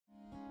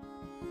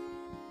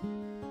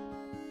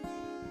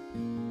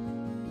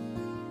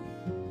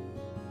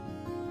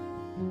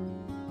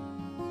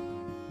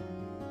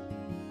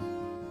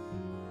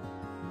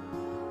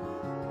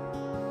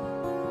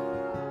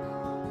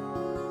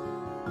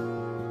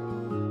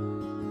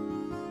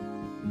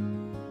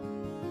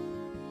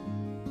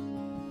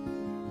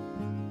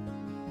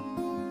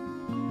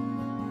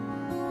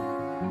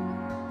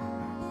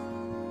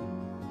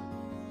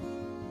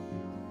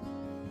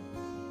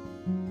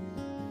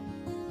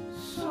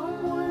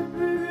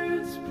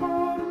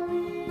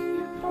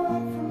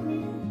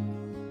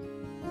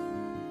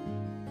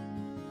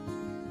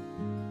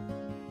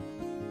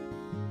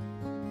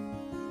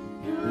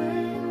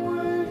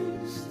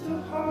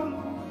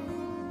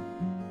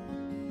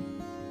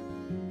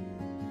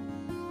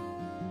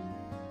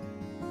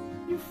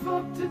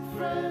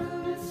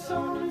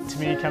To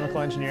me,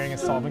 chemical engineering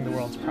is solving the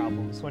world's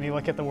problems. When you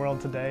look at the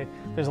world today,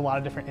 there's a lot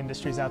of different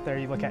industries out there.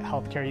 You look at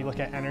healthcare, you look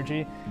at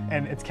energy,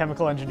 and it's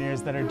chemical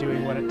engineers that are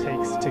doing what it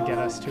takes to get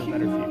us to a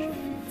better future.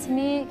 To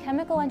me,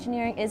 chemical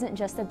engineering isn't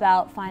just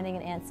about finding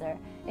an answer.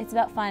 It's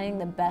about finding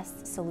the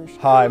best solution.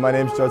 Hi, my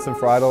name is Judson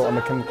Friedel. I'm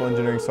a chemical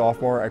engineering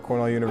sophomore at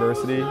Cornell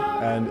University,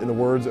 and in the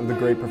words of the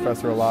great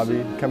Professor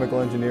Alabi,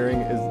 chemical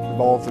engineering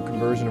involves the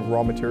conversion of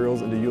raw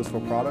materials into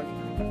useful product.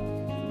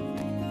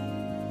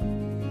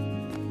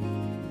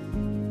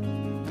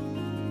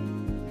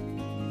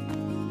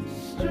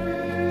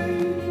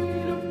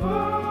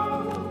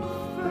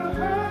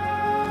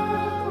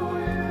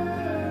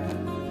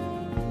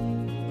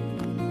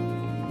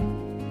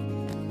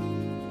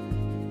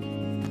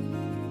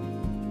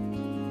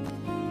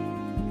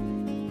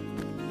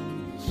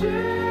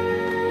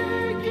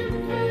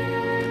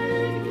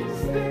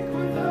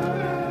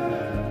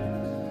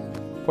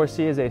 FourC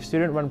is a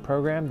student-run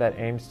program that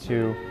aims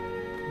to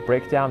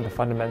break down the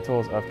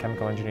fundamentals of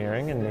chemical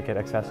engineering and make it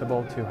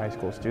accessible to high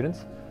school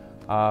students.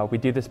 We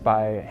do this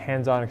by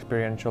hands-on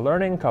experiential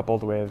learning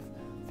coupled with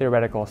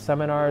theoretical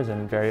seminars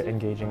and very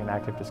engaging and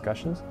active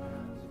discussions.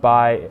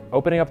 By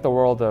opening up the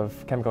world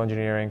of chemical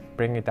engineering,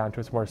 bringing it down to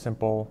its more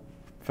simple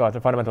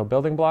fundamental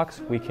building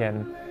blocks, we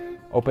can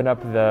open up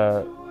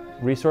the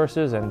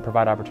resources and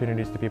provide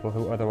opportunities to people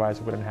who otherwise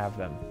wouldn't have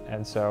them.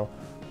 And so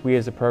we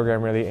as a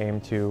program really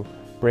aim to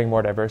bring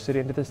more diversity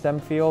into the STEM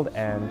field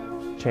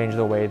and change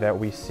the way that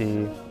we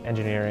see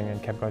engineering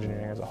and chemical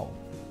engineering as a whole.